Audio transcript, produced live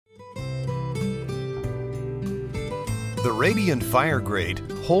The Radiant Fire Grate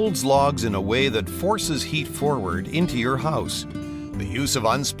holds logs in a way that forces heat forward into your house. The use of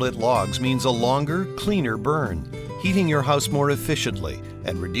unsplit logs means a longer, cleaner burn, heating your house more efficiently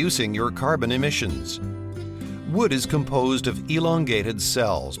and reducing your carbon emissions. Wood is composed of elongated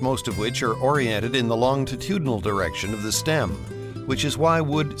cells, most of which are oriented in the longitudinal direction of the stem, which is why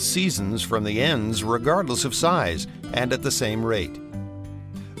wood seasons from the ends regardless of size and at the same rate.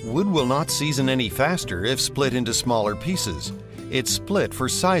 Wood will not season any faster if split into smaller pieces. It's split for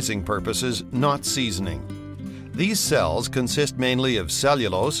sizing purposes, not seasoning. These cells consist mainly of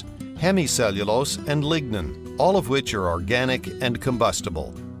cellulose, hemicellulose, and lignin, all of which are organic and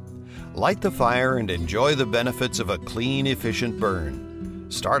combustible. Light the fire and enjoy the benefits of a clean, efficient burn.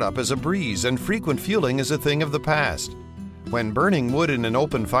 Startup is a breeze and frequent fueling is a thing of the past. When burning wood in an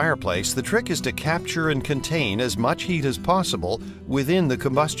open fireplace, the trick is to capture and contain as much heat as possible within the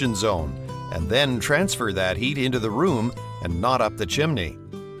combustion zone, and then transfer that heat into the room and not up the chimney.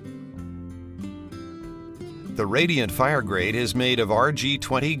 The Radiant Fire Grate is made of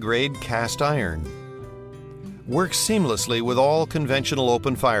RG20 grade cast iron. Works seamlessly with all conventional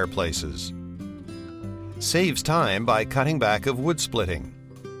open fireplaces. Saves time by cutting back of wood splitting.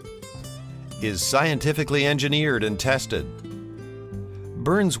 Is scientifically engineered and tested.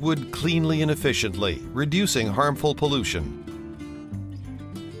 Burns wood cleanly and efficiently, reducing harmful pollution.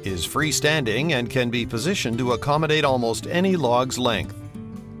 Is freestanding and can be positioned to accommodate almost any log's length.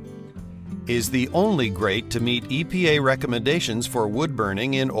 Is the only grate to meet EPA recommendations for wood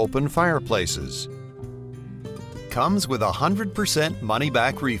burning in open fireplaces. Comes with a 100%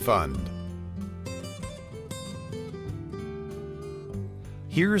 money-back refund.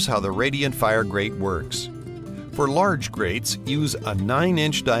 Here's how the Radiant Fire Grate works. For large grates, use a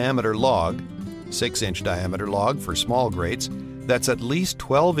 9-inch diameter log, 6-inch diameter log for small grates, that's at least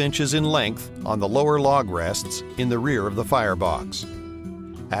 12 inches in length on the lower log rests in the rear of the firebox.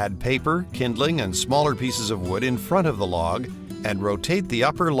 Add paper, kindling, and smaller pieces of wood in front of the log and rotate the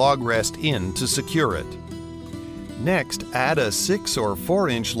upper log rest in to secure it. Next, add a 6 or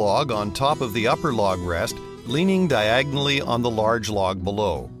 4-inch log on top of the upper log rest, leaning diagonally on the large log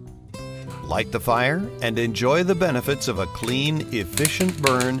below. Light the fire and enjoy the benefits of a clean, efficient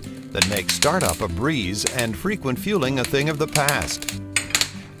burn that makes startup a breeze and frequent fueling a thing of the past.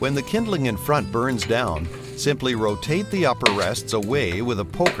 When the kindling in front burns down, simply rotate the upper rests away with a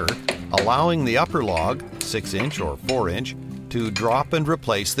poker, allowing the upper log, 6-inch or 4-inch, to drop and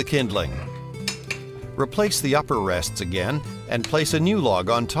replace the kindling. Replace the upper rests again and place a new log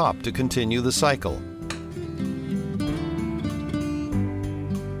on top to continue the cycle.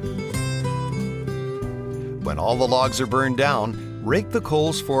 When all the logs are burned down, rake the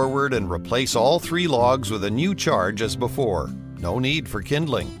coals forward and replace all 3 logs with a new charge as before. No need for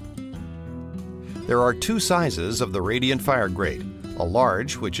kindling. There are 2 sizes of the Radiant Fire Grate, a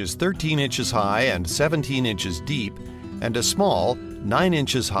large, which is 13 inches high and 17 inches deep, and a small, 9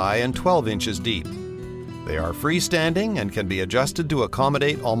 inches high and 12 inches deep. They are freestanding and can be adjusted to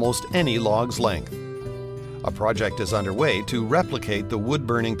accommodate almost any log's length. A project is underway to replicate the wood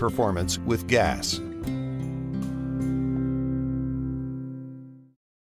burning performance with gas.